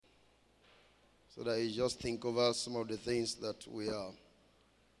so that you just think over some of the things that we are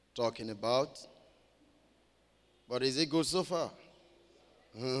talking about. But is it good so far?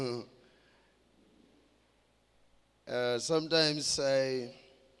 Sometimes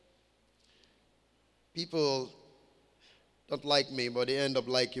people don't like me, but they end up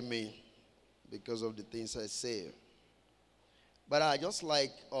liking me because of the things I say. But I just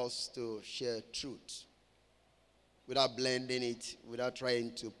like us to share truth without blending it, without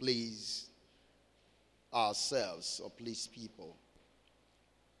trying to please ourselves or please people.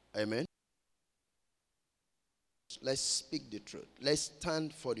 Amen. Let's speak the truth. Let's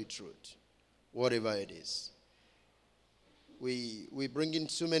stand for the truth, whatever it is. We bring in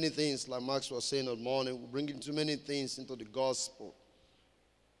too many things, like Max was saying this morning, we bring in too many things into the gospel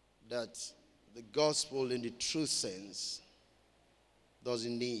that the gospel in the true sense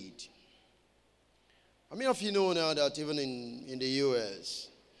doesn't need. How many of you know now that even in the U.S.,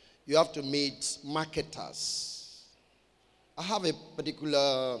 you have to meet marketers? I have a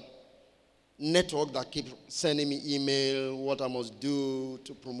particular network that keeps sending me email, what I must do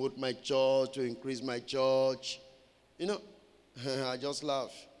to promote my church, to increase my church. You know, I just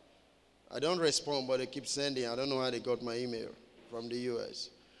laugh. I don't respond, but they keep sending. I don't know how they got my email from the U.S.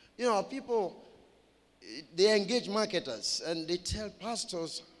 You know, people, they engage marketers, and they tell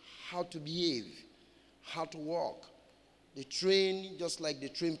pastors how to behave, how to walk. They train, just like they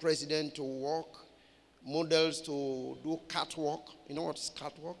train president to walk, models to do catwalk. You know what is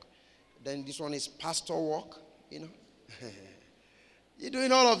catwalk? Then this one is pastor walk, you know. You're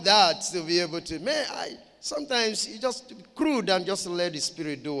doing all of that to be able to, sometimes you just be crude and just let the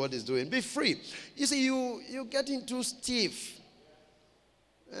Spirit do what it's doing. Be free. You see, you're getting too stiff.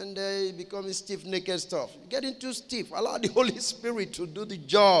 And you become stiff-naked stuff. You're getting too stiff. Allow the Holy Spirit to do the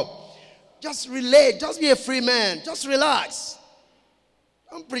job. Just relate. Just be a free man. Just relax.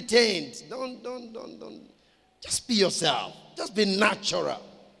 Don't pretend. Don't. Just be yourself. Just be natural.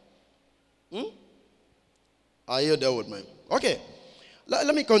 Are you there with me? Okay.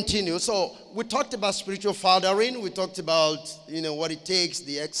 Let me continue. So we talked about spiritual fathering. We talked about, what it takes,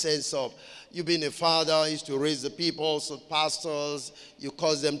 the essence of you being a father is to raise the people. So pastors, you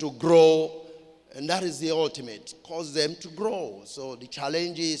cause them to grow. And that is the ultimate. Cause them to grow. So the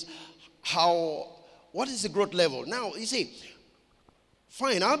challenge is what is the growth level? Now, you see,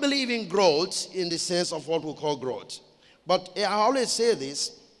 fine, I believe in growth in the sense of what we call growth. But I always say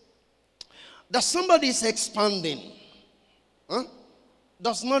this, that somebody is expanding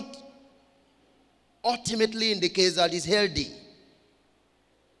does not ultimately indicate that it's healthy.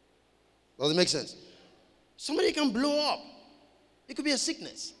 Does it make sense? Somebody can blow up. It could be a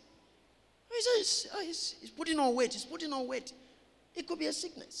sickness. He's putting on weight. He's putting on weight. It could be a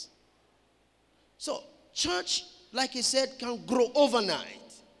sickness. So, church, like he said, can grow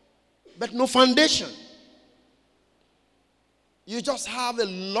overnight, but no foundation. You just have a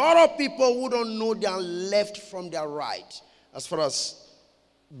lot of people who don't know their left from their right as far as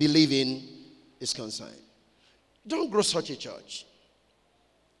believing is concerned. Don't grow such a church.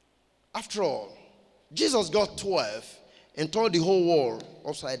 After all, Jesus got 12 and turned the whole world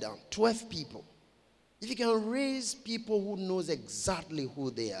upside down. 12 people. If you can raise people who knows exactly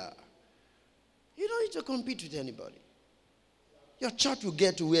who they are, you don't need to compete with anybody. Your church will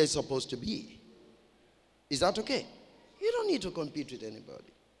get to where it's supposed to be. Is that okay? You don't need to compete with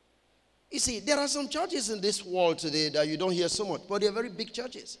anybody. You see, there are some churches in this world today that you don't hear so much, but they're very big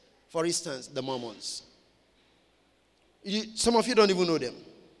churches. For instance, the Mormons. Some of you don't even know them.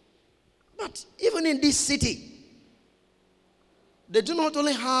 But even in this city, they do not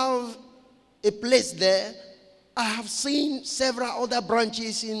only have a place there. I have seen several other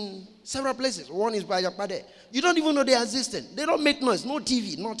branches in several places. One is by Yapade. You don't even know they are existing. They don't make noise, no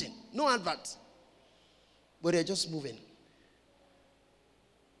TV, nothing, no advert. But they're just moving.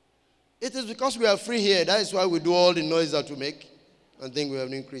 It is because we are free here. That is why we do all the noise that we make and think we have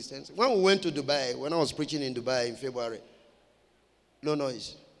new Christians. When we went to Dubai, when I was preaching in Dubai in February, no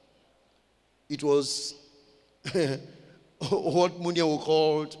noise. It was what Munia will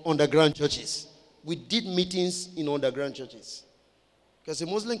call underground churches. We did meetings in underground churches. Because a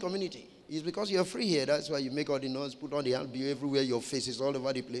Muslim community is because you're free here. That's why you make all the noise, put on the hand everywhere, your faces all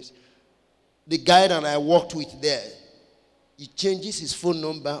over the place. The guy that I worked with there, he changes his phone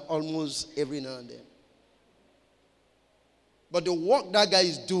number almost every now and then. But the work that guy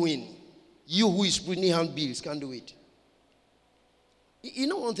is doing, you who is putting hand bills can't do it. You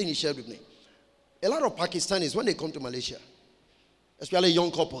know one thing he shared with me? A lot of Pakistanis, when they come to Malaysia, especially young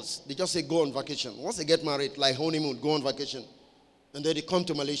couples, they just say go on vacation. Once they get married, like honeymoon, go on vacation. And then they come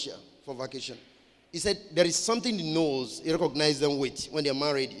to Malaysia for vacation. He said there is something he knows, he recognizes them with. When they're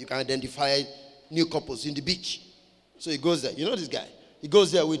married, you can identify new couples in the beach. So he goes there. You know this guy? He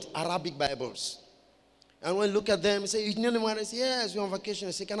goes there with Arabic Bibles. And when you look at them, he say, you know anyone? I say, yes, we're on vacation.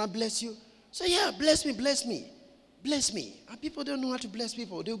 I say, can I bless you? Say, yeah, bless me, bless me. Bless me. And people don't know how to bless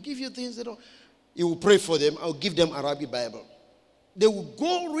people. They'll give you things they don't. You will pray for them. I'll give them Arabic Bible. They will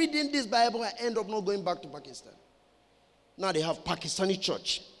go reading this Bible and end up not going back to Pakistan. Now they have Pakistani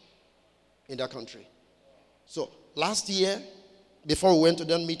church in that country. So last year, before we went to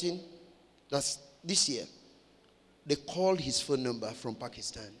that meeting, that's this year, they called his phone number from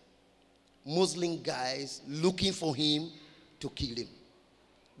Pakistan. Muslim guys looking for him to kill him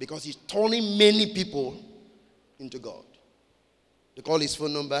because he's turning many people into God. They call his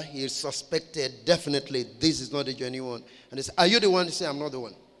phone number. He is suspected definitely this is not the genuine one. And they say, are you the one? He said, I'm not the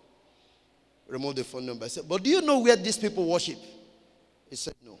one. Remove the phone number. I said, but do you know where these people worship? He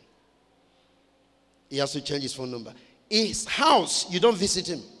said, no. He has to change his phone number. His house, you don't visit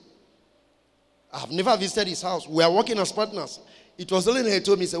him. I've never visited his house. We are working as partners. It was only he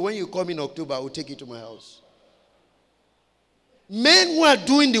told me, he said, when you come in October, I will take you to my house. Men who are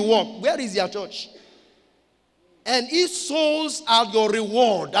doing the work, where is their church? And if souls are your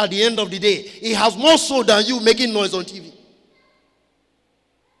reward at the end of the day, he has more soul than you making noise on TV.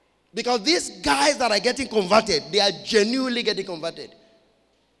 Because these guys that are getting converted, they are genuinely getting converted.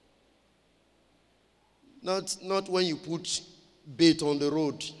 Not when you put bait on the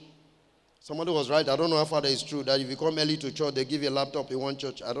road. Somebody was right. I don't know how far that is true. That if you come early to church, they give you a laptop in one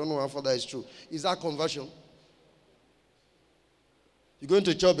church. I don't know how far that is true. Is that conversion? You're going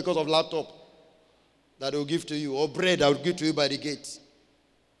to church because of laptop that they will give to you, or bread that will give to you by the gate.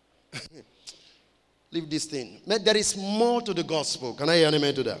 Leave this thing. There is more to the gospel. Can I hear an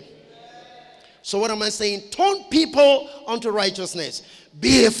amen to that? So what am I saying? Turn people unto righteousness.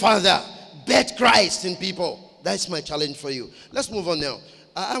 Be a father. Bet Christ in people. That's my challenge for you. Let's move on now.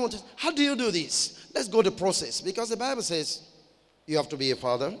 I want to. How do you do this? Let's go to the process. Because the Bible says you have to be a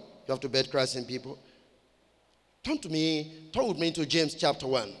father. You have to bet Christ in people. Turn with me to James chapter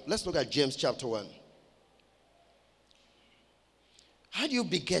 1. Let's look at James chapter 1. How do you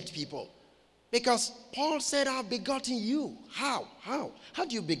beget people? Because Paul said, I've begotten you. How? How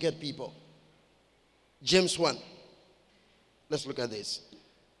do you beget people? James 1. Let's look at this.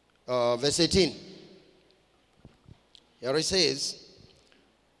 Verse 18. Here it says,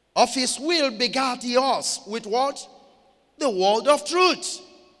 of his will begat he us with what? The word of truth.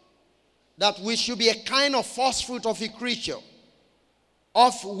 That we should be a kind of first fruit of a creature.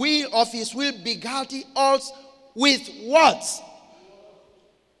 Of his will begat he us with what?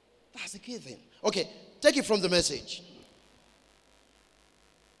 That's the key thing. Okay, take it from the Message.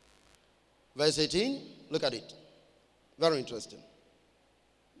 Verse 18, look at it. Very interesting.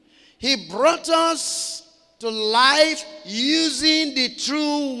 He brought us to life using the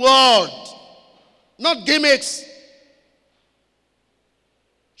true word. Not gimmicks.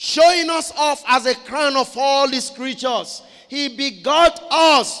 Showing us off as a crown of all these creatures. He begot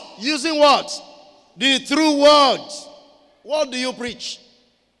us using what? The true word. What do you preach?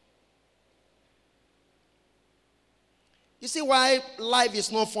 You see why life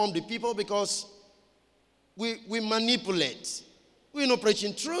is not formed in people? Because we manipulate. We're not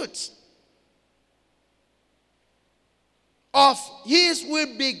preaching truth. Of his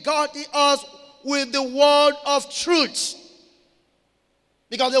will begot us with the word of truth.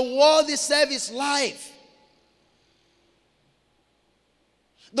 Because the word itself is life.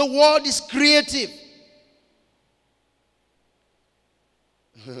 The word is creative.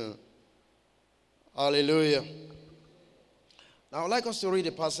 Hallelujah. Now I'd like us to read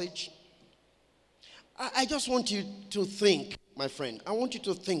a passage. I just want you to think, my friend. I want you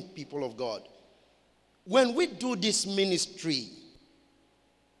to think, people of God. When we do this ministry,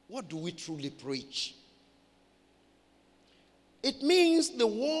 what do we truly preach? It means the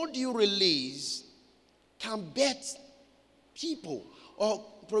word you release can bet people or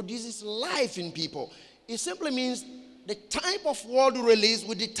produces life in people. It simply means the type of word you release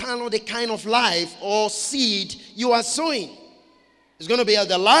will determine the kind of life or seed you are sowing. It's going to be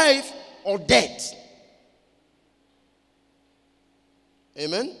either life or death.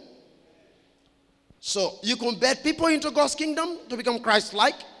 Amen? So you can bet people into God's kingdom to become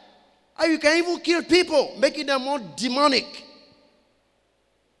Christ-like. Or you can even kill people, making them more demonic.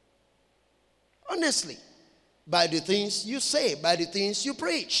 Honestly. By the things you say, by the things you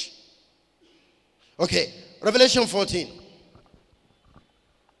preach. Okay, Revelation 14.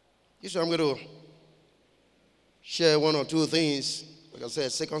 This is where I'm going to share one or two things. Like I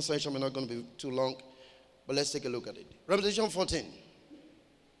said, second session, we're not going to be too long. But let's take a look at it. Revelation 14.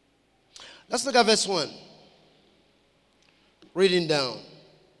 Let's look at verse 1. Reading down.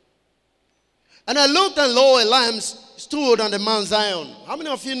 And I looked, and lo, a lamb stood on the Mount Zion. How many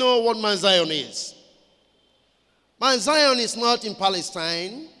of you know what Mount Zion is? Mount Zion is not in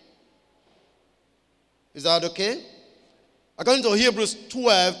Palestine. Is that okay? According to Hebrews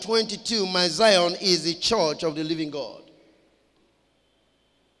 12:22, Mount Zion is the church of the living God.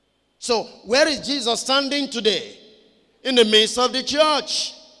 So, where is Jesus standing today? In the midst of the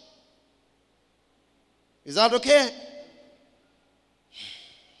church. Is that okay?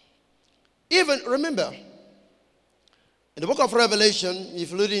 Even, remember, in the book of Revelation,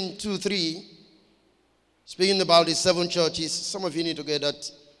 if you read in 2:3, speaking about the 7 churches, some of you need to get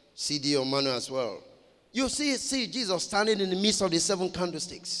that CD or manual as well. You see Jesus standing in the midst of the 7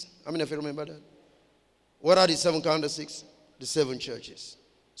 candlesticks. How many of you remember that? What are the 7 candlesticks? The 7 churches.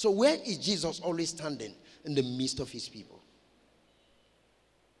 So where is Jesus always standing? In the midst of his people.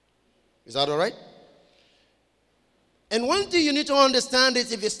 Is that all right? And one thing you need to understand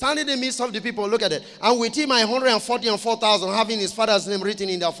is if you stand in the midst of the people, look at it. And with him, 144,000 having his father's name written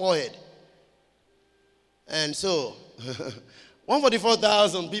in their forehead. And so,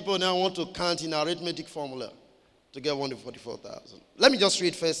 144,000 people now want to count in arithmetic formula to get 144,000. Let me just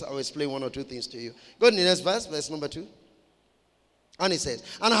read first. I'll explain 1 or 2 things to you. Go to the next verse, verse number 2. And it says,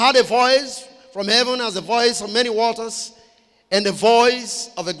 and I heard a voice from heaven as the voice of many waters, and the voice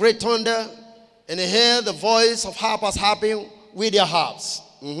of a great thunder, and I heard the voice of harpers harping with their harps.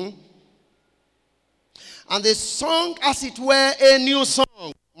 And they sung as it were a new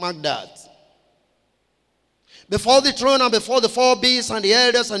song. Mark that. Before the throne and before the 4 beasts and the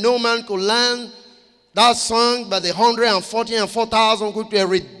elders, and no man could learn that song but the 144,000 which were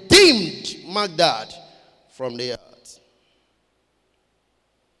redeemed, mark that, from the earth.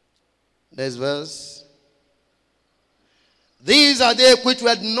 Next verse. These are they which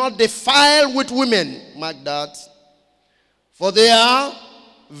were not defiled with women, mark that, for they are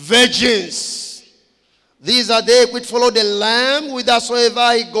virgins. These are they which follow the Lamb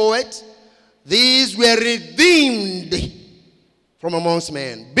whithersoever he goeth. These were redeemed from amongst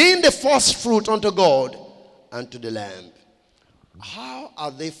men, being the first fruit unto God and to the Lamb. How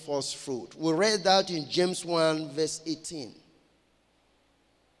are they first fruit? We read that in James 1 verse 18.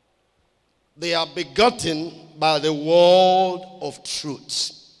 They are begotten by the word of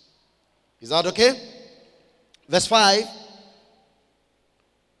truth. Is that okay? Verse 5.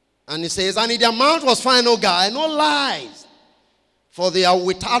 And it says, and in their mouth was found no guile, no lies, for they are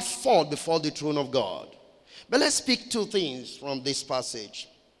without fault before the throne of God. But let's speak 2 things from this passage.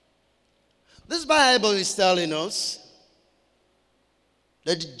 This Bible is telling us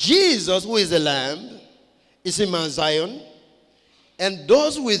that Jesus, who is the Lamb, is in Mount Zion, and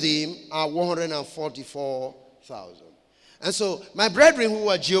those with him are 144,000. And so, my brethren who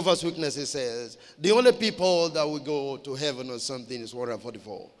are Jehovah's Witnesses says, the only people that will go to heaven or something is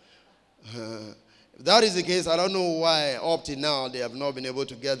 144. If that is the case, I don't know why up to now they have not been able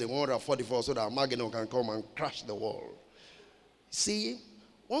to get the 144 so that Armageddon can come and crash the wall. See,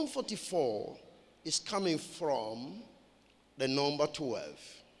 144 is coming from the number 12.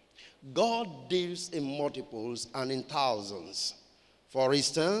 God deals in multiples and in thousands. For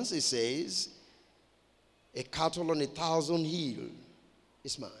instance, it says, a cattle on 1,000 hill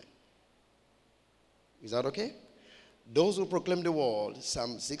is mine. Is that okay? Those who proclaim the word,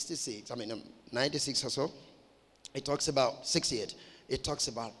 Psalm 96 or so, it talks about 68. It talks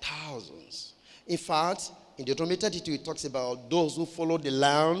about thousands. In fact, in Deuteronomy 32, it talks about those who follow the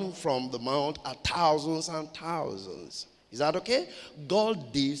Lamb from the mount are thousands and thousands. Is that okay?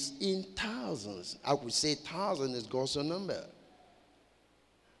 God deals in thousands. I would say 1,000 is God's number.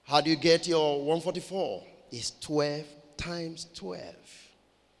 How do you get your 144? It's 12 times 12.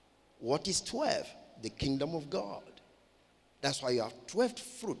 What is 12? The kingdom of God. That's why you have 12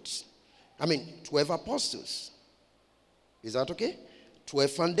 fruits. 12 apostles. Is that okay?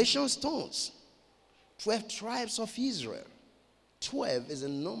 12 foundation stones. 12 tribes of Israel. 12 is a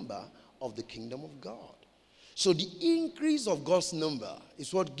number of the kingdom of God. So the increase of God's number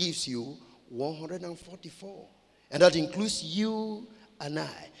is what gives you 144. And that includes you and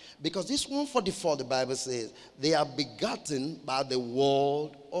I. Because this 144, the Bible says, they are begotten by the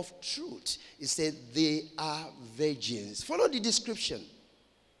word of truth. It said they are virgins. Follow the description.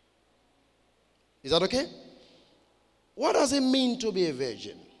 Is that okay? What does it mean to be a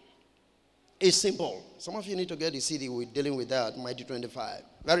virgin? It's simple. Some of you need to get the CD. We're dealing with that, Matthew 25.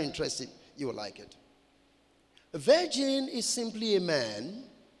 Very interesting. You will like it. A virgin is simply a man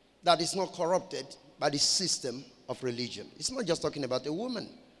that is not corrupted by the system of religion. It's not just talking about a woman.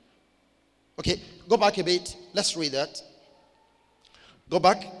 Okay, go back a bit. Let's read that. Go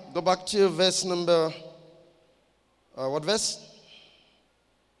back to verse number, what verse?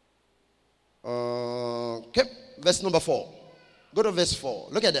 Okay, verse number 4. Go to verse 4.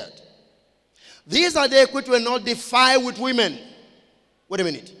 Look at that. These are they which were not defiled with women. Wait a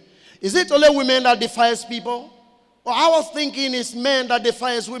minute. Is it only women that defiles people? Or I was thinking it's men that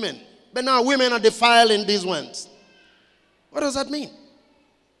defiles women. But now women are defiling these ones. What does that mean?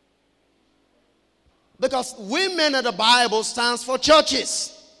 Because women in the Bible stands for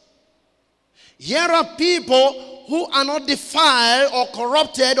churches. Here are people who are not defiled or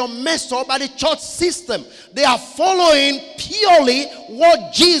corrupted or messed up by the church system. They are following purely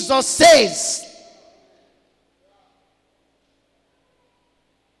what Jesus says.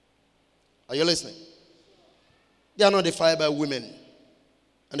 Are you listening? They are not defiled by women.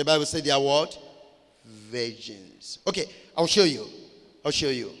 And the Bible says they are what? Virgins. Okay, I'll show you. I'll show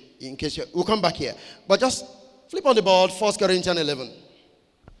you. In case we'll come back here. But just flip on the board, 1 Corinthians 11.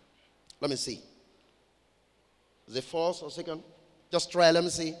 Let me see. Is it first or second? Just try, let me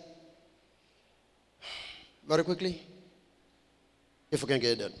see. Very quickly. If we can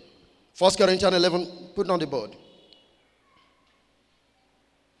get that. 1 Corinthians 11, put it on the board.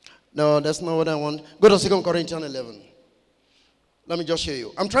 No, that's not what I want. Go to 2 Corinthians 11. Let me just show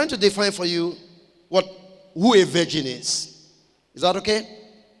you. I'm trying to define for you who a virgin is. Is that okay?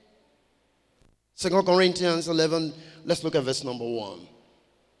 2 Corinthians 11, let's look at verse number 1.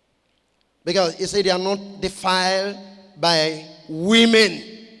 Because it said they are not defiled by women.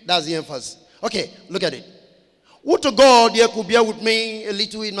 That's the emphasis. Okay, look at it. Would to God you could bear with me a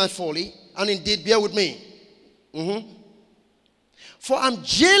little in my folly, and indeed bear with me. For I'm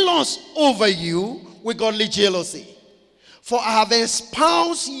jealous over you with godly jealousy. For I have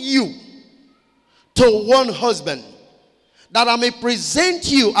espoused you to one husband, that I may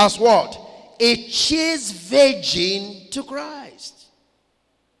present you as what? A chaste virgin to Christ.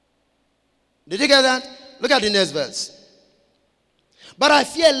 Did you get that? Look at the next verse. But I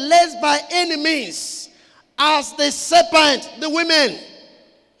fear lest by any means, as the serpent, the women,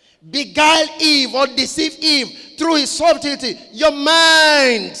 beguile Eve or deceive Eve through his subtlety, your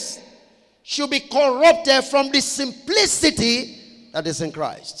minds should be corrupted from the simplicity that is in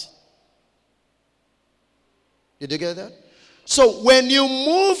Christ. Did you get that? So when you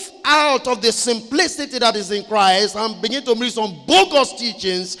move out of the simplicity that is in Christ and begin to bring some bogus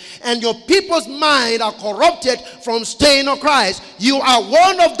teachings, and your people's mind are corrupted from staying on Christ, you are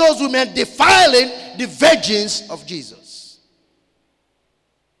one of those women defiling the virgins of Jesus.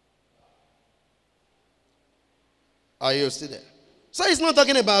 Are you still there? So it's not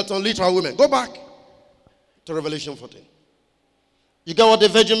talking about literal women. Go back to Revelation 14. You get what the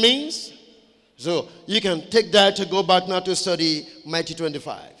virgin means? So you can take that to go back now to study Matthew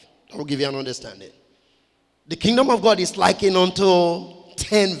 25. That will give you an understanding. The kingdom of God is likened unto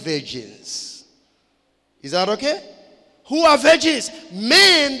 10 virgins. Is that okay? Who are virgins?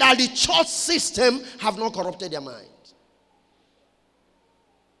 Men that the church system have not corrupted their mind.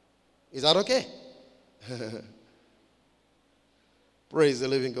 Is that okay? Praise the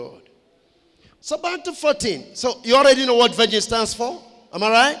living God. So back to 14. So you already know what virgin stands for. Am I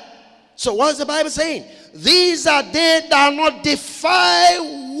right? So what is the Bible saying? These are they that are not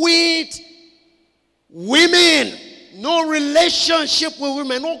defiled with women. No relationship with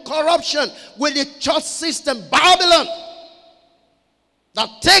women. No corruption with the church system. Babylon.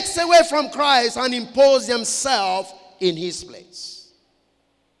 That takes away from Christ and imposes themselves in his place.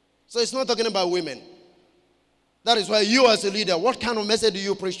 So it's not talking about women. That is why you as a leader, what kind of message do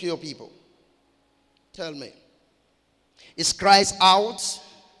you preach to your people? Tell me. Is Christ out?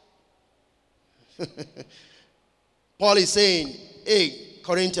 Paul is saying, hey,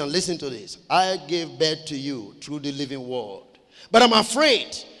 Corinthians, listen to this. I gave birth to you through the living word. But I'm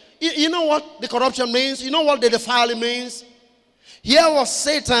afraid. You know what the corruption means? You know what the defiling means? Here was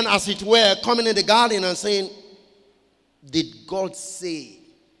Satan, as it were, coming in the garden and saying, did God say?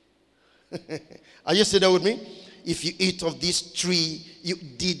 Are you still there with me? If you eat of this tree,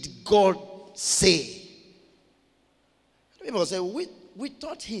 did God say? People say, we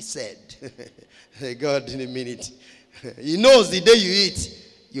thought he said. God didn't mean it. He knows the day you eat,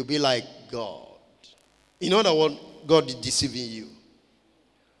 you'll be like God. In other words, God is deceiving you.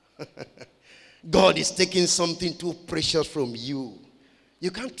 God is taking something too precious from you. You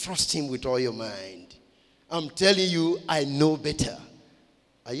can't trust him with all your mind. I'm telling you, I know better.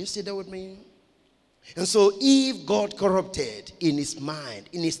 Are you still there with me? And so Eve got corrupted in his mind,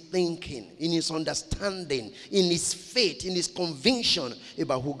 in his thinking, in his understanding, in his faith, in his conviction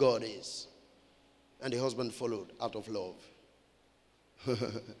about who God is. And the husband followed out of love.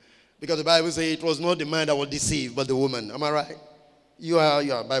 Because the Bible says it was not the man that was deceived, but the woman. Am I right? You are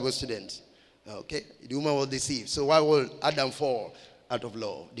a Bible student. Okay? The woman was deceived. So why would Adam fall? out of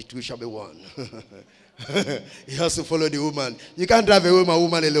love. The two shall be one. He has to follow the woman. You can't drive a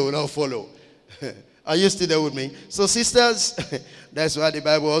woman alone, not follow. Are you still there with me? So sisters, that's why the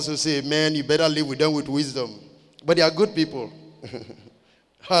Bible also says, man, you better live with them with wisdom. But they are good people.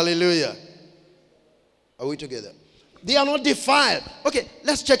 Hallelujah. Are we together? They are not defiled. Okay,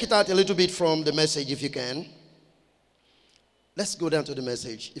 let's check it out a little bit from the message if you can. Let's go down to the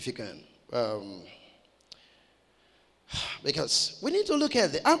message if you can. Because we need to look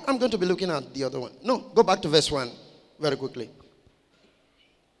at it. I'm going to be looking at the other one. No, go back to verse 1 very quickly.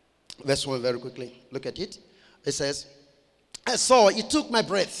 Verse 1 very quickly. Look at it. It says, I saw, it took my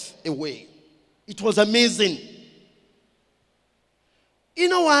breath away. It was amazing. You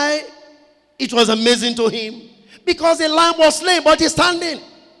know why it was amazing to him? Because the lamb was slain, but he's standing.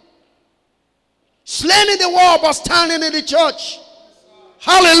 Slain in the war, but standing in the church.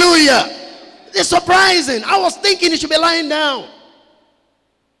 Hallelujah. It's surprising. I was thinking he should be lying down.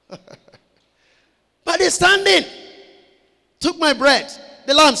 But he's standing. Took my breath.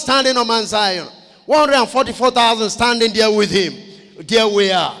 The lamb standing on Mount Zion. 144,000 standing there with him. There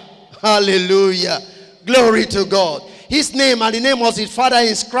we are. Hallelujah. Glory to God. His name and the name of his father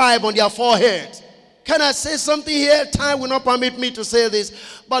inscribed on their forehead. Can I say something here? Time will not permit me to say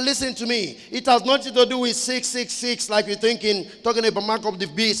this. But listen to me. It has nothing to do with 666 like you're thinking, talking about mark of the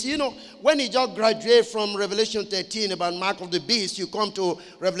beast. You know, when you just graduate from Revelation 13 about mark of the beast, you come to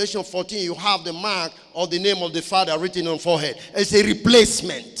Revelation 14, you have the mark or the name of the Father written on forehead. It's a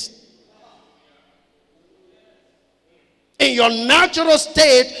replacement. In your natural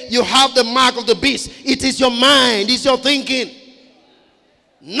state, you have the mark of the beast. It is your mind. It's your thinking.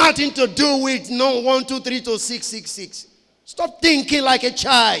 Nothing to do with no 1, 2, 3 to 666. Stop thinking like a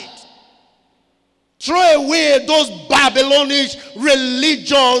child. Throw away those Babylonish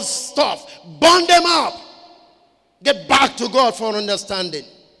religious stuff. Burn them up. Get back to God for understanding.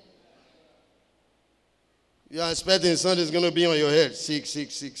 You are expecting Sunday is going to be on your head.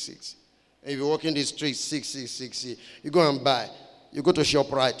 666. And if you walk in the street, 666. You go and buy. You go to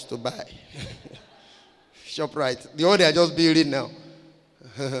ShopRite to buy. ShopRite. The one they are just building now.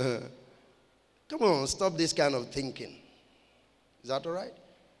 Come on, stop this kind of thinking. Is that all right?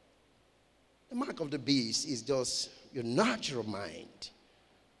 The mark of the beast is just your natural mind.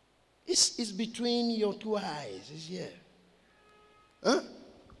 It's between your two eyes. It's here. Huh?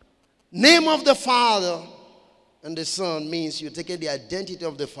 Name of the Father and the Son means you're taking the identity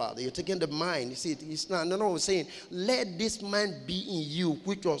of the Father. You're taking the mind. You see, it's not, no, it's saying, let this mind be in you,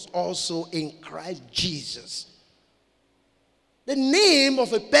 which was also in Christ Jesus. The name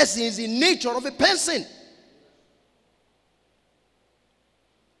of a person is the nature of a person.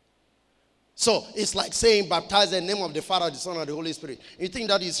 So it's like saying baptize in the name of the Father, the Son, and the Holy Spirit. You think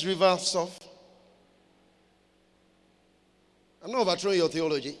that is river stuff? I'm not overthrowing your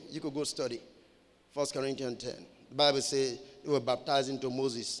theology. You could go study 1 Corinthians 10. The Bible says they were baptized into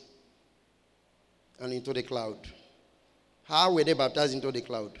Moses and into the cloud. How were they baptized into the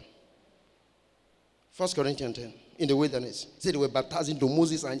cloud? 1 Corinthians 10. In the wilderness. It said they were baptized into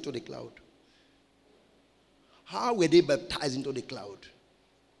Moses and into the cloud. How were they baptized into the cloud?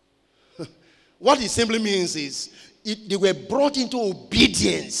 What it simply means is they were brought into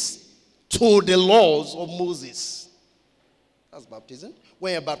obedience to the laws of Moses. That's baptism.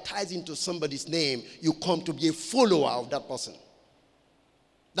 When you're baptized into somebody's name, you come to be a follower of that person.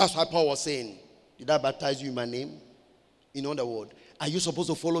 That's why Paul was saying, did I baptize you in my name? In other words, are you supposed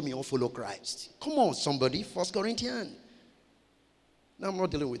to follow me or follow Christ? Come on, somebody. 1 Corinthians. No, I'm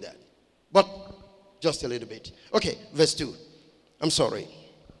not dealing with that. But just a little bit. Okay, verse 2. I'm sorry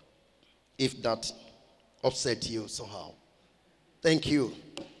if that upset you somehow. Thank you.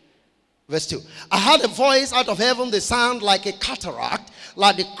 Verse 2. I heard a voice out of heaven, the sound like a cataract,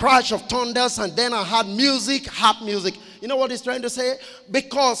 like the crash of thunders, and then I heard music, harp music. You know what he's trying to say?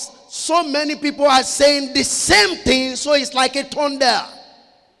 Because so many people are saying the same thing, so it's like a thunder.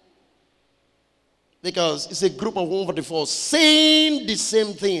 Because it's a group of 144 saying the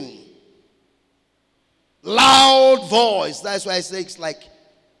same thing. Loud voice. That's why I say it's like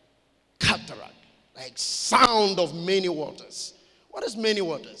cataract, like sound of many waters. What is many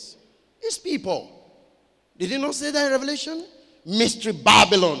waters? It's people. Did he not say that in Revelation? Mystery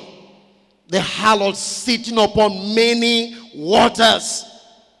Babylon, the harlot sitting upon many waters.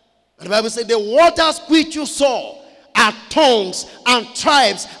 And the Bible said the waters which you saw are tongues and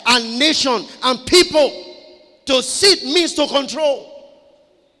tribes and nations and people. To sit means to control.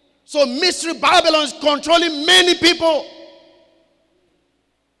 So Mystery Babylon is controlling many people.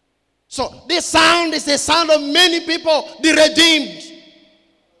 So this sound is the sound of many people, the redeemed.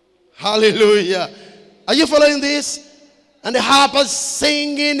 Hallelujah. Are you following this? And the harpers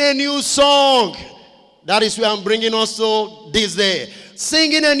singing a new song. That is where I'm bringing us to this day.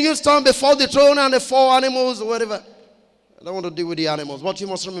 Singing a new song before the throne and the four animals or whatever. I don't want to deal with the animals. What you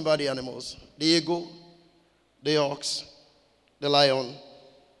must remember the animals? The eagle, the ox, the lion.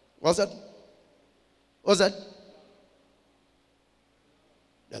 What's that? What's that?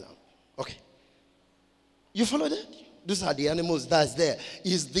 The lamb. Okay. You follow that? These are the animals that's there.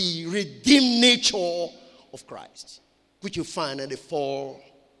 Is the redeemed nature of Christ, which you find in the four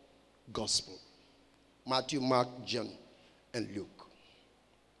Gospels: Matthew, Mark, John, and Luke.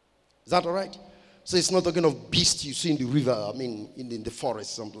 Is that all right? So it's not talking of beasts you see in the river, in the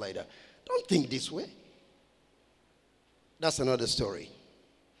forest, something like that. Don't think this way. That's another story.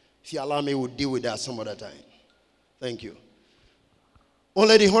 If you allow me, we'll deal with that some other time. Thank you.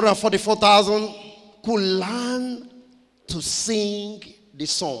 Only the 144,000 could learn to sing the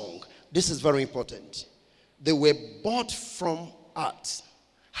song. This is very important. They were bought from earth.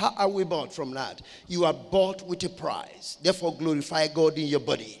 How are we bought from that? You are bought with a price. Therefore, glorify God in your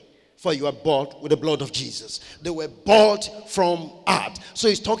body. For you are bought with the blood of Jesus. They were bought from earth. So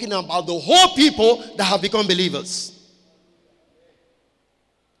he's talking about the whole people that have become believers.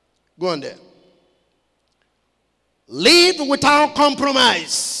 Go on there. Live without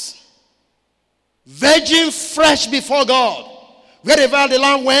compromise. Virgin fresh before God. Wherever the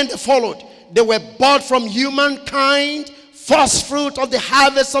Lamb went, they followed. They were bought from humankind, first fruit of the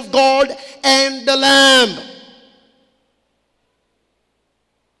harvest of God and the Lamb.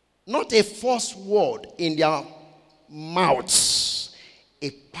 Not a false word in their mouths. A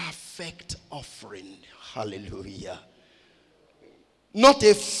perfect offering. Hallelujah. Not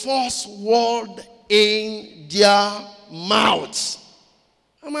a false word in their mouths.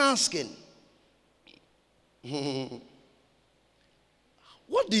 I'm asking.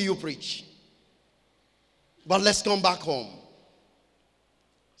 What do you preach? But let's come back home.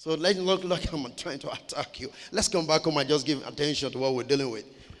 So let's look like I'm trying to attack you. Let's come back home and just give attention to what we're dealing with.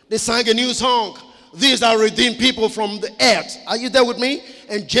 They sang a new song. These are redeemed people from the earth. Are you there with me?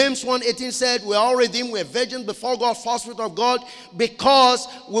 And James 1:18 said, we're all redeemed, we're virgins before God, first fruit of God, because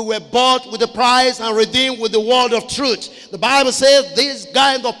we were bought with a price and redeemed with the word of truth. The Bible says these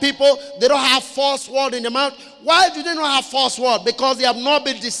kind of people, they don't have false word in their mouth. Why do they not have false word? Because they have not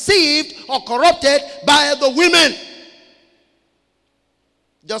been deceived or corrupted by the women.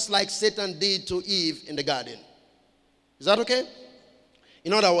 Just like Satan did to Eve in the garden. Is that okay?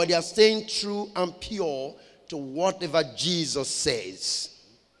 In other words, they are staying true and pure to whatever Jesus says.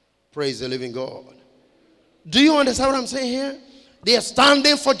 Praise the living God. Do you understand what I'm saying here? They are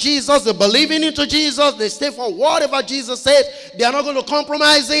standing for Jesus. They're believing into Jesus. They stay for whatever Jesus says. They are not going to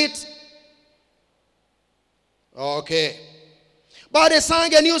compromise it. Okay. But they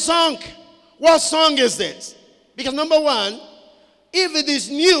sang a new song. What song is this? Because number one, if it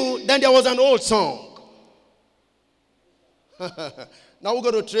is new, then there was an old song. Now we're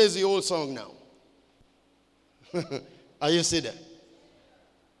going to trace the old song now. Are you see that?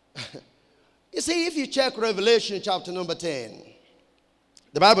 You see, if you check Revelation chapter number 10,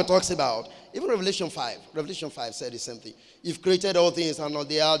 the Bible talks about, even Revelation 5 said the same thing. You've created all things and not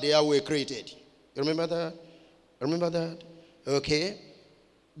they are were created. You remember that? Remember that? Okay.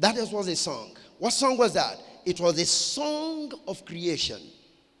 That was a song. What song was that? It was a song of creation.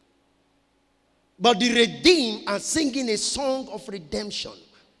 But the redeemed are singing a song of redemption.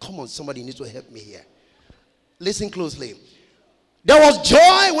 Come on, somebody needs to help me here. Listen closely. There was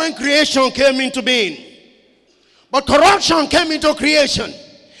joy when creation came into being. But corruption came into creation.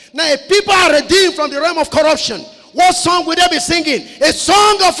 Now, if people are redeemed from the realm of corruption, what song would they be singing? A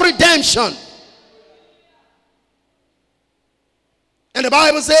song of redemption. And the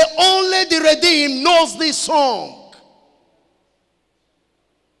Bible says, only the redeemed knows this song.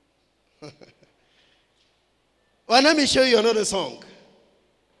 Well, let me show you another song.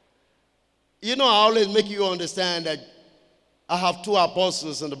 You know, I always make you understand that I have two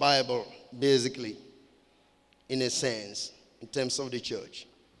apostles in the Bible, basically, in a sense, in terms of the church.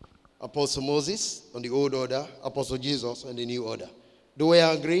 Apostle Moses on the old order, Apostle Jesus on the new order. Do we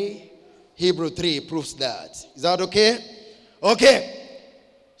agree? Hebrew 3 proves that. Is that okay? Okay.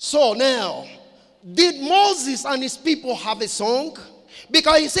 So now, did Moses and his people have a song?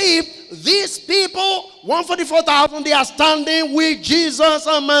 Because you see, these people, 144,000, they are standing with Jesus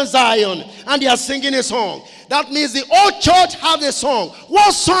on Mount Zion. And they are singing a song. That means the old church have a song.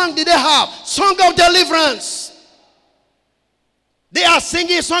 What song did they have? Song of deliverance. They are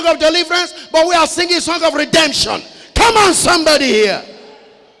singing a song of deliverance, but we are singing a song of redemption. Come on, somebody here.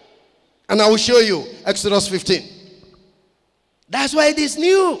 And I will show you Exodus 15. That's why it is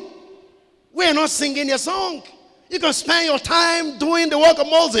new. We are not singing a song. You can spend your time doing the work of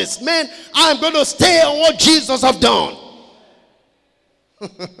Moses. Man, I'm going to stay on what Jesus have done.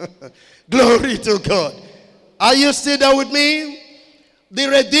 Glory to God. Are you still there with me? The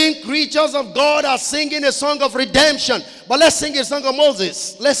redeemed creatures of God are singing a song of redemption. But let's sing a song of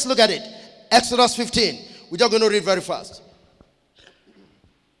Moses. Let's look at it. Exodus 15. We're just going to read very fast.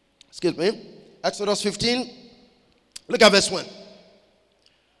 Excuse me. Exodus 15. Look at verse 1.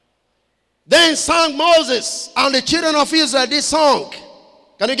 Then sang Moses and the children of Israel this song.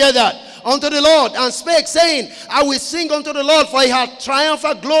 Can you get that? Unto the Lord, and spake, saying, I will sing unto the Lord, for he hath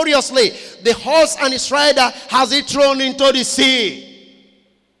triumphed gloriously. The horse and his rider has he thrown into the sea.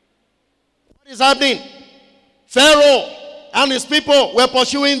 What is happening? Pharaoh and his people were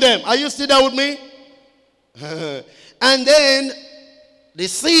pursuing them. Are you still there with me? And then the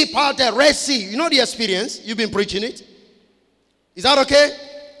sea parted, Red Sea. You know the experience? You've been preaching it. Is that okay?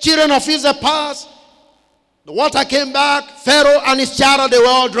 Children of Israel passed. The water came back. Pharaoh and his chariot, they were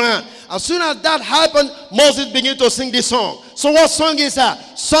all drowned. As soon as that happened, Moses began to sing this song. So what song is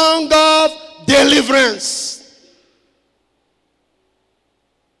that? Song of deliverance.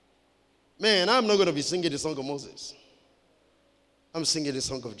 Man, I'm not going to be singing the song of Moses. I'm singing the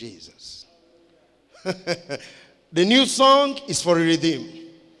song of Jesus. The new song is for the redeemed.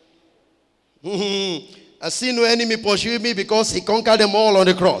 I see no enemy pursuing me because he conquered them all on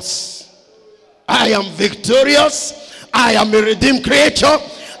the cross. I am victorious. I am a redeemed creature.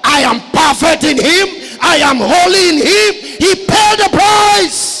 I am perfect in him. I am holy in him. He paid the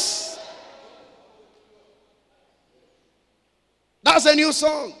price. That's a new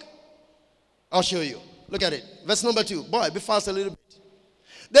song. I'll show you. Look at it. Verse number 2. Boy, be fast a little bit.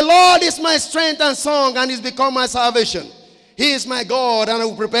 The Lord is my strength and song, and he's become my salvation. He is my God, and I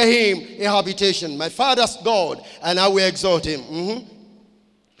will prepare him a habitation. My father's God, and I will exalt him.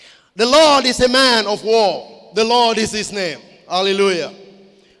 The Lord is a man of war. The Lord is his name. Hallelujah.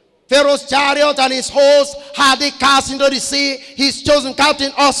 Pharaoh's chariot and his host had they cast into the sea. His chosen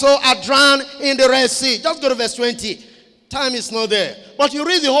captain also had drowned in the Red Sea. Just go to verse 20. Time is not there. But you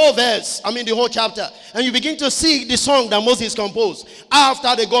read the whole verse, the whole chapter, and you begin to see the song that Moses composed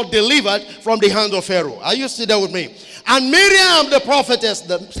after they got delivered from the hand of Pharaoh. Are you still there with me? And Miriam, the prophetess,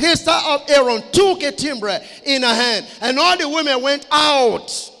 the sister of Aaron, took a timbrel in her hand, and all the women went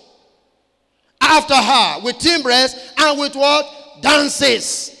out after her with timbrels and with what?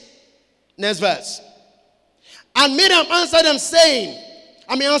 Dances. Next verse. And Miriam answered them, sing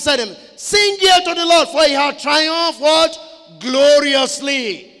ye to the Lord, for he hath triumphed what?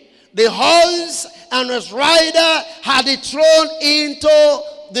 Gloriously. The horse and his rider had it thrown into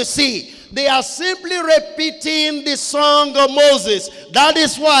the sea. They are simply repeating the song of Moses. That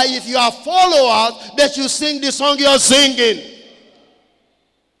is why if you are followers, that you sing the song you are singing.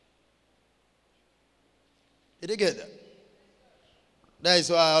 Did you get that? That is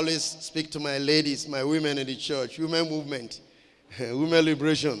why I always speak to my ladies, my women in the church. Women movement, women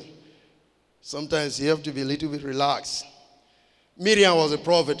liberation. Sometimes you have to be a little bit relaxed. Miriam was a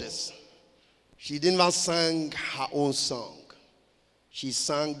prophetess. She didn't even sing her own song. She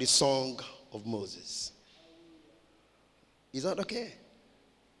sang the song of Moses. Is that okay?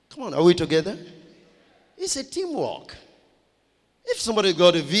 Come on, are we together? It's a teamwork. If somebody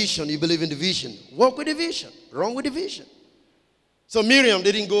got a vision, you believe in the vision, work with the vision. Wrong with the vision. So Miriam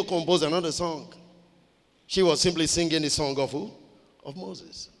didn't go compose another song. She was simply singing the song of who? Of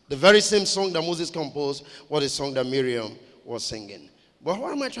Moses. The very same song that Moses composed was the song that Miriam was singing. But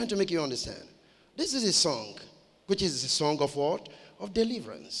what am I trying to make you understand? This is a song, which is a song of what? Of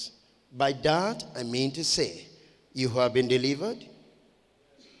deliverance. By that, I mean to say, you who have been delivered.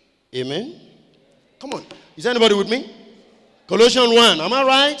 Amen? Come on. Is anybody with me? Colossians 1. Am I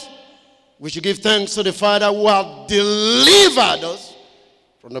right? We should give thanks to the Father who has delivered us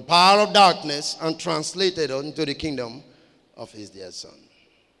from the power of darkness and translated us into the kingdom of his dear Son.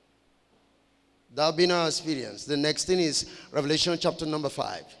 That been our experience. The next thing is Revelation chapter number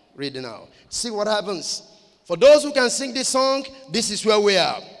 5. Read it now. See what happens. For those who can sing this song, this is where we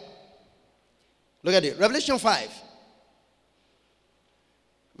are. Look at it. Revelation 5.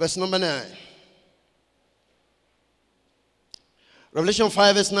 Verse number 9. Revelation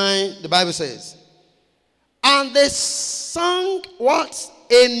 5 verse 9, the Bible says, and they sang what?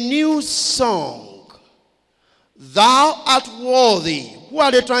 A new song. Thou art worthy. Who are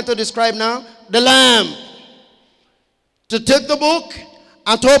they trying to describe now? The Lamb. To take the book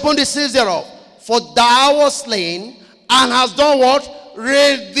and to open the seals thereof. For thou wast slain and hast done what?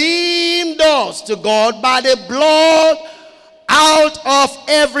 Redeemed us to God by the blood out of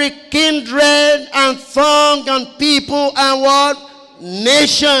every kindred and tongue and people and what?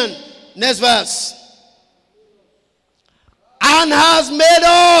 Nation. Next verse. and has made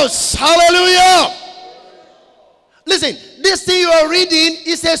us. Hallelujah. Listen, this thing you are reading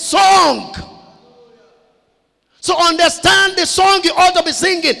is a song. So understand the song you ought to be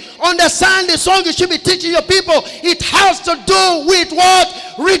singing. Understand the song you should be teaching your people. It has to do with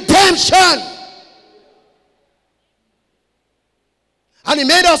what? Redemption. And he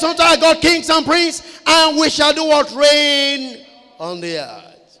made us unto our God kings and priests, and we shall do what? Reign on the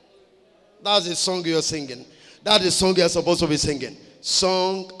earth. That's the song you're singing. That's the song you're supposed to be singing.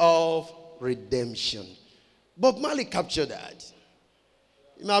 Song of redemption. Bob Marley captured that.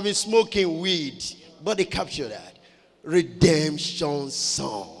 He might be smoking weed, but he captured that. Redemption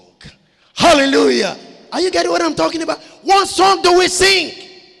song. Hallelujah. Are you getting what I'm talking about? What song do we sing?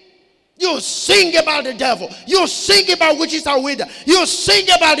 You sing about the devil. You sing about witches and wither. You sing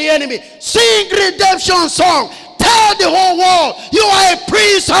about the enemy. Sing redemption song. Tell the whole world you are a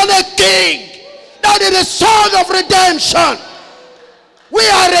priest and a king. That is the song of redemption. We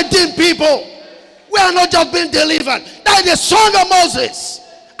are redeemed people. We are not just being delivered. That is the song of Moses.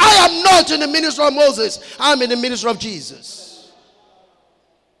 I am not in the ministry of Moses. I am in the ministry of Jesus.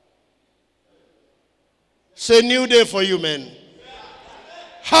 It's a new day for you, men.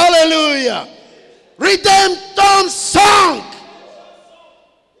 Hallelujah. Redemption song.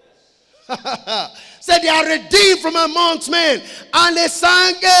 Said they are redeemed from amongst men. And they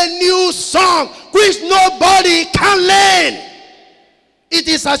sang a new song which nobody can learn. It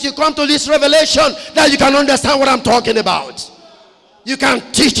is as you come to this revelation that you can understand what I'm talking about. You can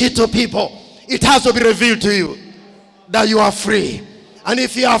teach it to people. It has to be revealed to you that you are free. And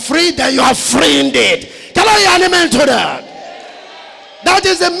if you are free, then you are free indeed. Can I hear an amen to that? That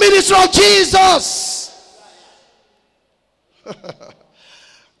is the ministry of Jesus.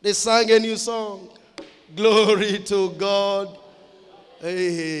 They sang a new song. Glory to God.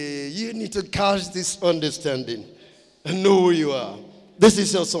 Hey, you need to catch this understanding and know who you are. This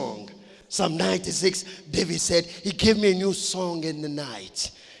is your song. Psalm 96, David said, he gave me a new song in the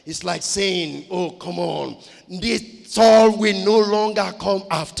night. It's like saying, oh, come on. This Saul will no longer come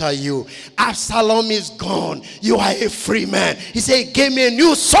after you. Absalom is gone. You are a free man. He said, he gave me a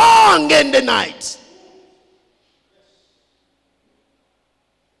new song in the night.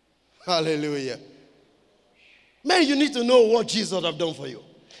 Hallelujah. Man, you need to know what Jesus have done for you.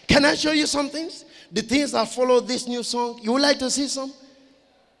 Can I show you some things? The things that follow this new song. You would like to see some?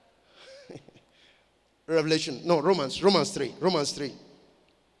 Romans 3.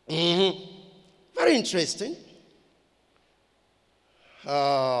 Very interesting.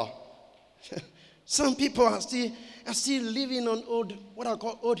 Some people are still living on what I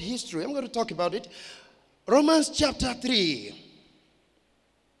call old history. I'm going to talk about it. Romans chapter 3.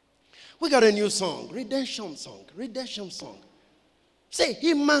 We got a new song, redemption song. Say,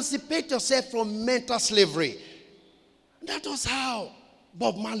 emancipate yourself from mental slavery. That was how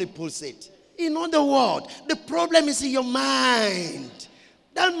Bob Marley puts it. In other words, the problem is in your mind.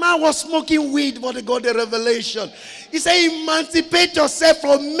 That man was smoking weed, but he got the revelation. He said, emancipate yourself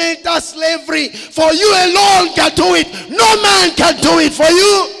from mental slavery. For you alone can do it. No man can do it for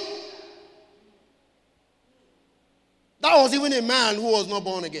you. That was even a man who was not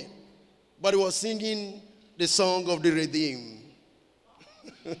born again. But he was singing the song of the redeemed.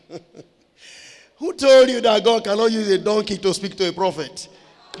 Who told you that God cannot use a donkey to speak to a prophet?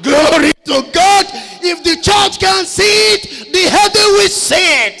 Glory to God. If the church can see it, the heaven will see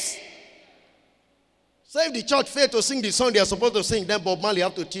it. So if the church failed to sing the song they are supposed to sing, then Bob Marley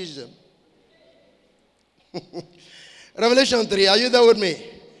have to teach them. Revelation 3, are you there with me?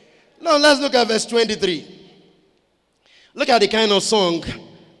 Now let's look at verse 23. Look at the kind of song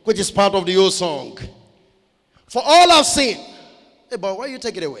which is part of the old song. For all have sinned. Hey, but why you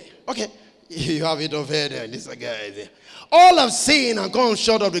take it away? Okay, you have it over there. This guy there. All have sinned and come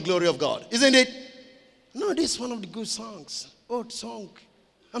short of the glory of God. Isn't it? No, this is one of the good songs. Old song.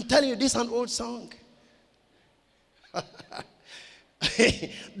 I'm telling you, this is an old song.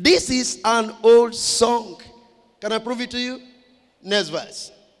 This is an old song. Can I prove it to you? Next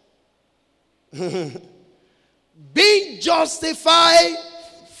verse. Being justified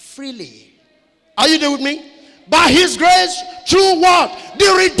freely. Are you there with me? By his grace, through what?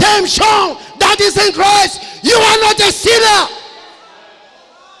 The redemption that is in Christ. You are not a sinner.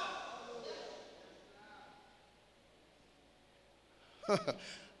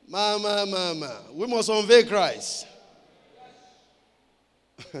 Mama. We must unveil Christ.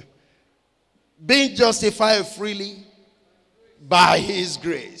 Being justified freely by his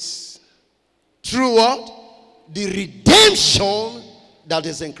grace. Through what? The redemption that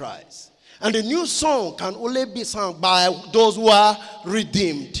is in Christ. And the new song can only be sung by those who are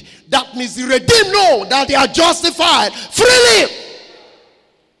redeemed. That means the redeemed know that they are justified freely.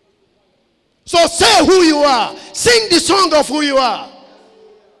 So say who you are. Sing the song of who you are.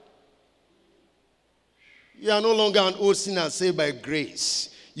 You are no longer an old sinner saved by grace.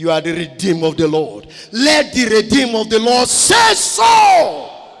 You are the redeemed of the Lord. Let the redeemed of the Lord say so.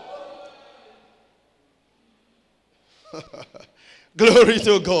 Glory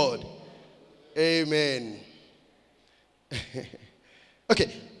to God. Amen.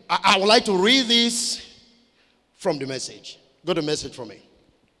 Okay, I would like to read this from the message. Go to message for me.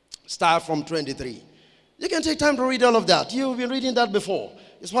 Start from 23. You can take time to read all of that. You've been reading that before.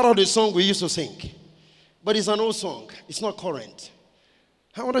 It's part of the song we used to sing. But it's an old song. It's not current.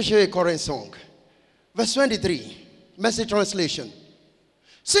 I want to show you a current song. Verse 23, message translation.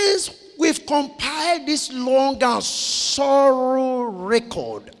 Since we've compiled this long and sorrow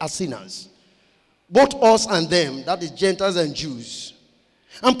record as sinners, both us and them, that is Gentiles and Jews,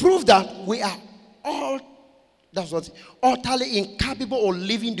 and prove that we are all, that's what, utterly incapable of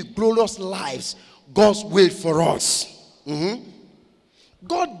living the glorious lives God's will for us.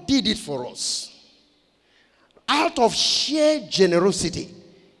 God did it for us. Out of sheer generosity,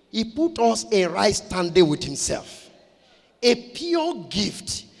 he put us in right standing with himself. A pure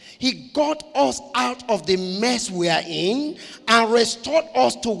gift. He got us out of the mess we are in and restored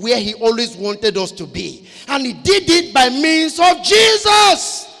us to where he always wanted us to be. And he did it by means of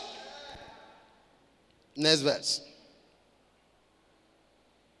Jesus. Next verse.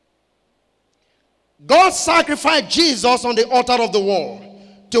 God sacrificed Jesus on the altar of the wall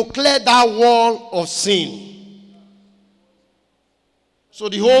to clear that wall of sin. So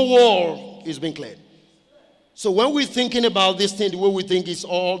the whole wall is being cleared. So when we're thinking about this thing, the way we think is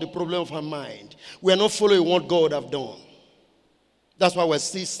all the problem of our mind. We are not following what God have done. That's why we're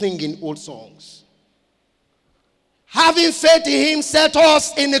still singing old songs. Having faith in him set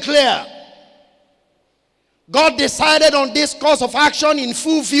us in the clear. God decided on this course of action in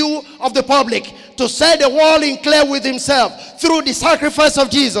full view of the public to set the wall in clear with himself through the sacrifice of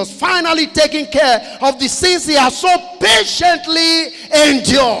Jesus, finally taking care of the sins he has so patiently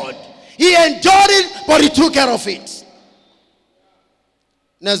endured. He endured it, but he took care of it.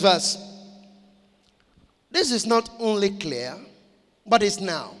 Next verse. This is not only clear, but it's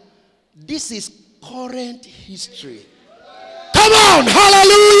now. This is current history. Come on,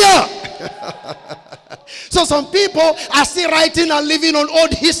 hallelujah! So some people are still writing and living on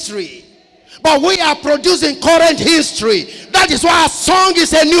old history. But we are producing current history. That is why our song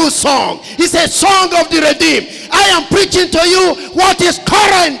is a new song. It's a song of the redeemed. I am preaching to you what is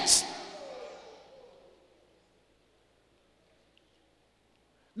current.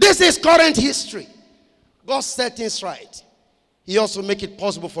 This is current history. God set things right. He also makes it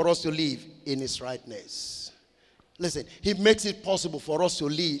possible for us to live in his rightness. Listen, he makes it possible for us to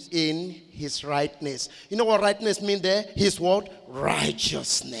live in his rightness. You know what rightness means there? His what?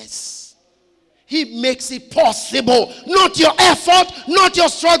 Righteousness. He makes it possible. Not your effort, not your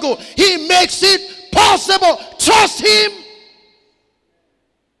struggle. He makes it possible. Trust him.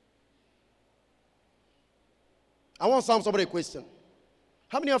 I want to ask somebody a question.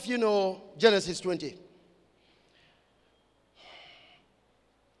 How many of you know Genesis 20?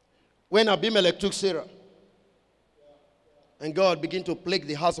 When Abimelech took Sarah, and God began to plague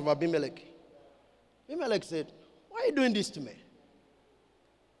the house of Abimelech. Abimelech said, why are you doing this to me?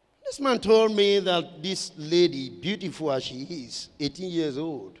 This man told me that this lady, beautiful as she is, 18 years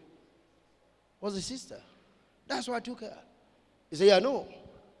old, was a sister. That's why I took her. He said, yeah, no.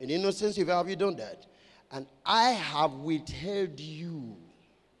 In innocence, if have you done that? And I have withheld you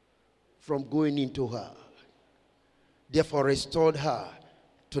from going into her. Therefore, restored her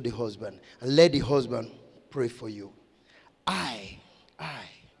to the husband. And let the husband pray for you.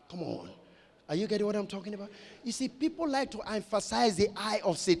 Come on. Are you getting what I'm talking about? You see, people like to emphasize the eye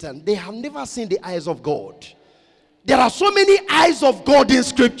of Satan. They have never seen the eyes of God. There are so many eyes of God in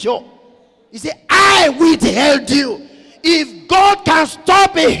scripture. You say, I withheld you. If God can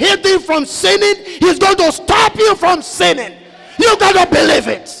stop a heathen from sinning, he's going to stop you from sinning. You got to believe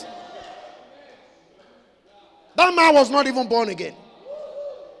it. That man was not even born again.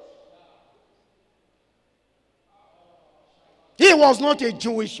 He was not a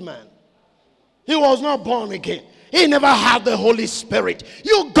Jewish man. He was not born again. He never had the Holy Spirit.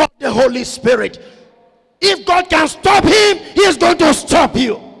 You got the Holy Spirit. If God can stop him, he is going to stop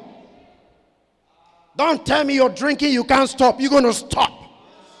you. Don't tell me you're drinking, you can't stop. You're going to stop.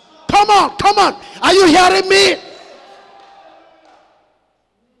 Come on, come on. Are you hearing me?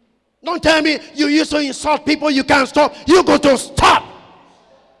 Don't tell me you used to insult people, you can't stop. You're going to stop.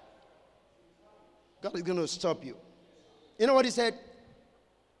 God is going to stop you. You know what he said?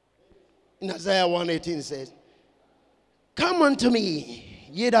 In Isaiah 1:18 it says, come unto me,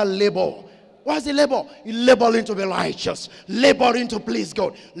 ye that labor. What's the labor? You laboring to be righteous, laboring to please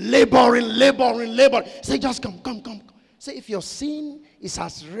God, laboring. Say, just come. Say, if your sin is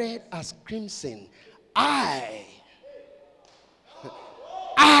as red as crimson, I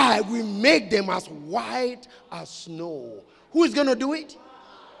will make them as white as snow. Who is going to do it?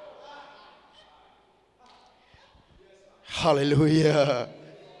 Hallelujah.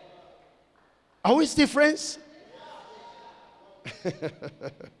 Are we still friends?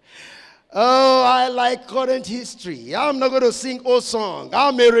 Oh, I like current history. I'm not going to sing old song.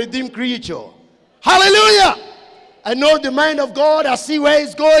 I'm a redeemed creature. Hallelujah. I know the mind of God. I see where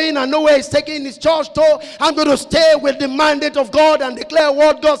he's going. I know where he's taking his church to. I'm going to stay with the mandate of God and declare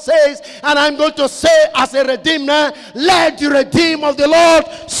what God says. And I'm going to say as a redeemer, let the redeemed of the Lord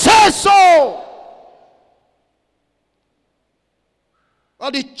say so.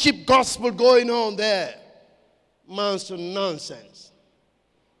 All the cheap gospel going on there amounts to nonsense.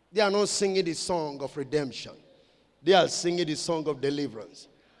 They are not singing the song of redemption. They are singing the song of deliverance.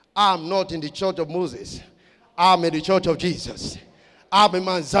 I'm not in the church of Moses. I'm in the church of Jesus. I'm in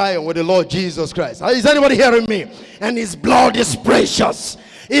Mount Zion with the Lord Jesus Christ. Is anybody hearing me? And his blood is precious.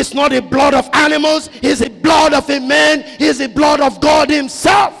 It's not the blood of animals. It's the blood of a man. It's the blood of God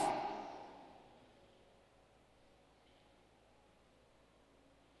himself.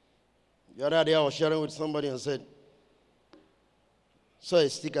 The other day I was sharing with somebody and said, saw a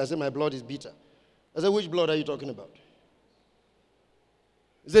sticker. I said, my blood is bitter. I said, which blood are you talking about?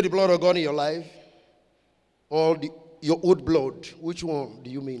 Is it the blood of God in your life? Or your old blood? Which one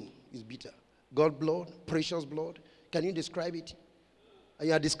do you mean is bitter? God blood? Precious blood? Can you describe it? And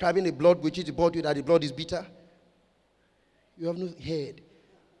you are describing the blood which is about you that the blood is bitter? You have no head.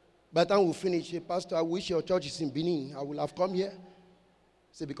 By the time we finish, say, Pastor, I wish your church is in Benin. I will have come here.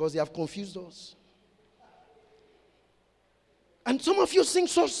 Say, because they have confused us. And some of you sing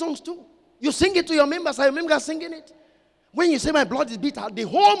such songs too. You sing it to your members. I remember singing it. When you say my blood is bitter, the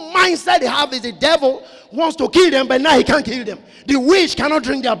whole mindset they have is the devil wants to kill them, but now he can't kill them. The witch cannot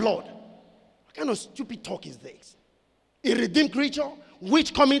drink their blood. What kind of stupid talk is this? A redeemed creature,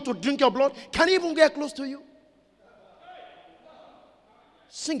 witch coming to drink your blood, can he even get close to you?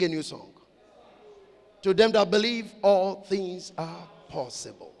 Sing a new song. To them that believe, all things are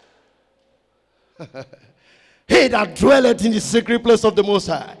possible. He that dwelleth in the secret place of the Most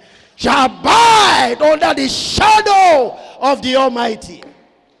High shall abide under the shadow of the Almighty.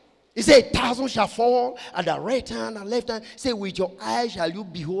 He said, 1,000 shall fall at the right hand and left hand. Say, with your eyes shall you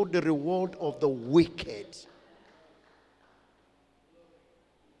behold the reward of the wicked.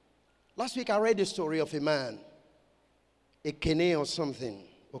 Last week I read the story of a man, a Kene or something,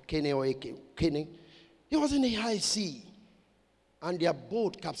 or Kene or Kene. He was in the high sea, and their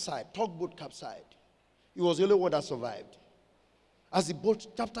boat capsized, tugboat capsized. He was the only one that survived. As the boat,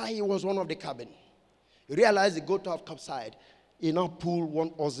 after he was one of the cabin, he realized the boat have capsized. He now pulled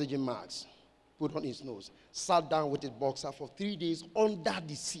one oxygen mask, put on his nose, sat down with his boxer for 3 days under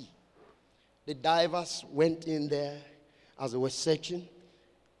the sea. The divers went in there as they were searching.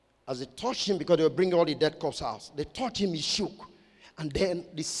 As they touched him, because they were bringing all the dead corpses out, they touched him, he shook. And then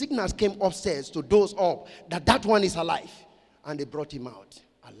the signals came upstairs to those up that one is alive. And they brought him out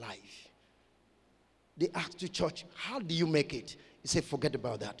alive. They asked the church, how do you make it? He said, forget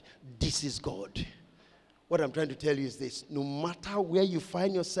about that. This is God. What I'm trying to tell you is this. No matter where you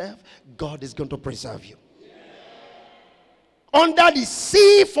find yourself, God is going to preserve you. Yeah. Under the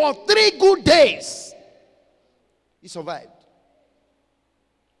sea for 3 good days, he survived.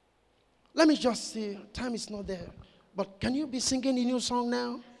 Let me just say, time is not there. But can you be singing a new song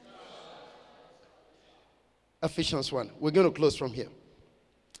now? Ephesians 1. We're going to close from here.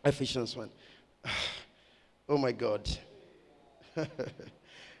 Ephesians 1. Oh my God.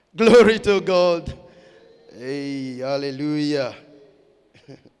 Glory to God. Hey, hallelujah.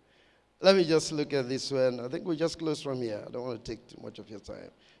 Let me just look at this one. I think we just close from here. I don't want to take too much of your time.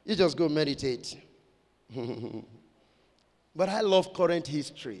 You just go meditate. But I love current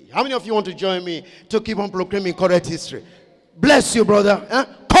history. How many of you want to join me to keep on proclaiming current history? Bless you, brother. Huh?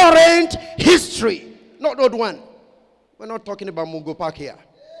 Current history. Not old one. We're not talking about Mungo Park here.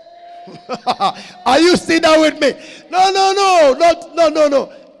 Are you still there with me?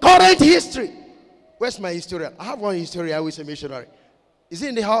 No. Current history. Where's my historian? I have one historian who is a missionary. Is he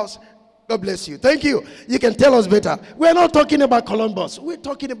in the house? God bless you. Thank you. You can tell us better. We're not talking about Columbus. We're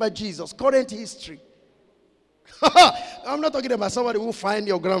talking about Jesus. Current history. I'm not talking about somebody who find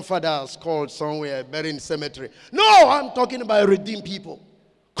your grandfather skull somewhere buried in cemetery. No, I'm talking about redeemed people.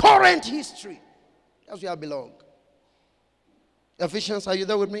 Current history. That's where I belong. Ephesians, are you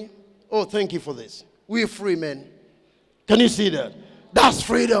there with me? Oh, thank you for this. We're free men. Can you see that? That's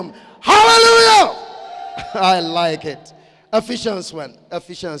freedom. Hallelujah! I like it. Ephesians 1.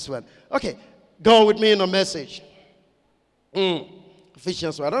 Ephesians 1. Okay, go with me in a message.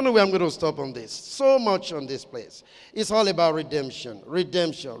 Ephesians 1. I don't know where I'm going to stop on this. So much on this place. It's all about redemption.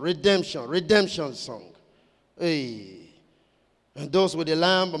 Redemption. Redemption. Redemption song. Hey. And those with the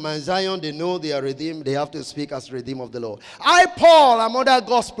Lamb of Mount Zion, they know they are redeemed. They have to speak as redeemed of the Lord. I, Paul, am under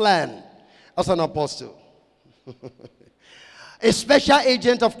God's plan as an apostle. A special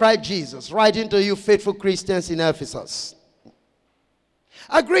agent of Christ Jesus, writing to you faithful Christians in Ephesus.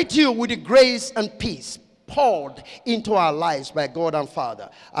 I greet you with the grace and peace poured into our lives by God and Father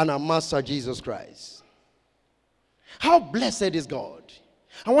and our Master Jesus Christ. How blessed is God,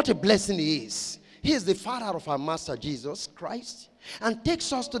 and what a blessing He is. He is the Father of our Master Jesus Christ and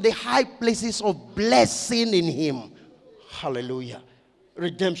takes us to the high places of blessing in Him. Hallelujah.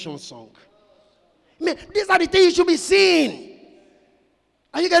 Redemption song. Man, these are the things you should be seeing.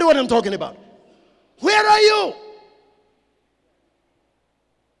 Are you getting what I'm talking about? Where are you?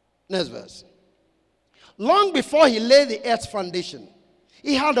 Next verse. Long before He laid the earth's foundation,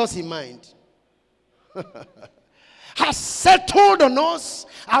 He had us in mind. Has settled on us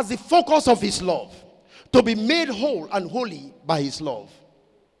as the focus of His love, to be made whole and holy by His love,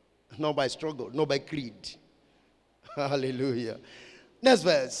 not by struggle, not by creed. Hallelujah. Next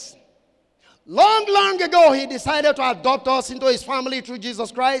verse. Long ago, He decided to adopt us into His family through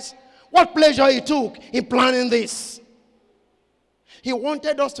Jesus Christ. What pleasure He took in planning this. He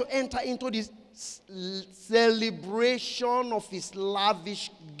wanted us to enter into this celebration of His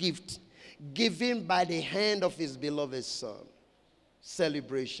lavish gift, given by the hand of His beloved Son.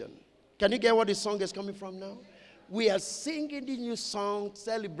 Celebration. Can you get what the song is coming from now? We are singing the new song,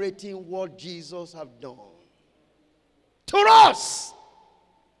 celebrating what Jesus has done to us.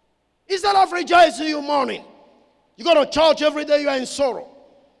 Instead of rejoicing, you mourning. You go to church every day, you are in sorrow.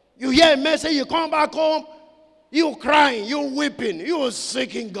 You hear a message, you come back home, you crying, you weeping, you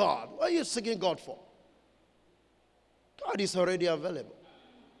seeking God. What are you seeking God for? God is already available.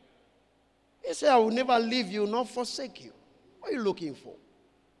 He said, I will never leave you, nor forsake you. What are you looking for?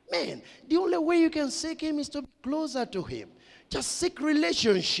 Man, the only way you can seek Him is to be closer to Him. Just seek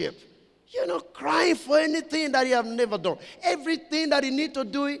relationship. You're not crying for anything that He has never done. Everything that He needs to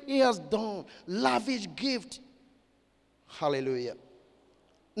do, He has done. Lavish gift. Hallelujah.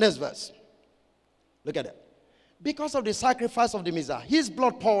 Next verse. Look at that. Because of the sacrifice of the Messiah, His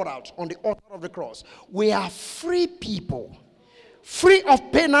blood poured out on the altar of the cross, we are free people. Free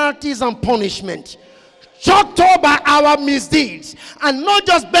of penalties and punishment. Choked up by our misdeeds. And not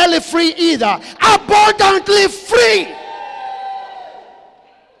just barely free either. Abundantly free.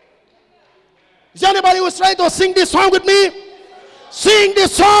 Is there anybody who's trying to sing this song with me? Sing the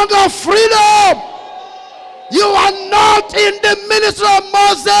song of freedom. You are not in the ministry of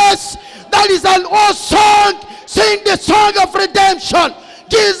Moses. That is an old song. Sing the song of redemption.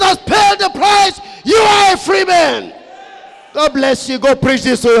 Jesus paid the price. You are a free man. God bless you. Go preach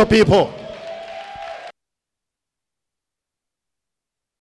this to your people.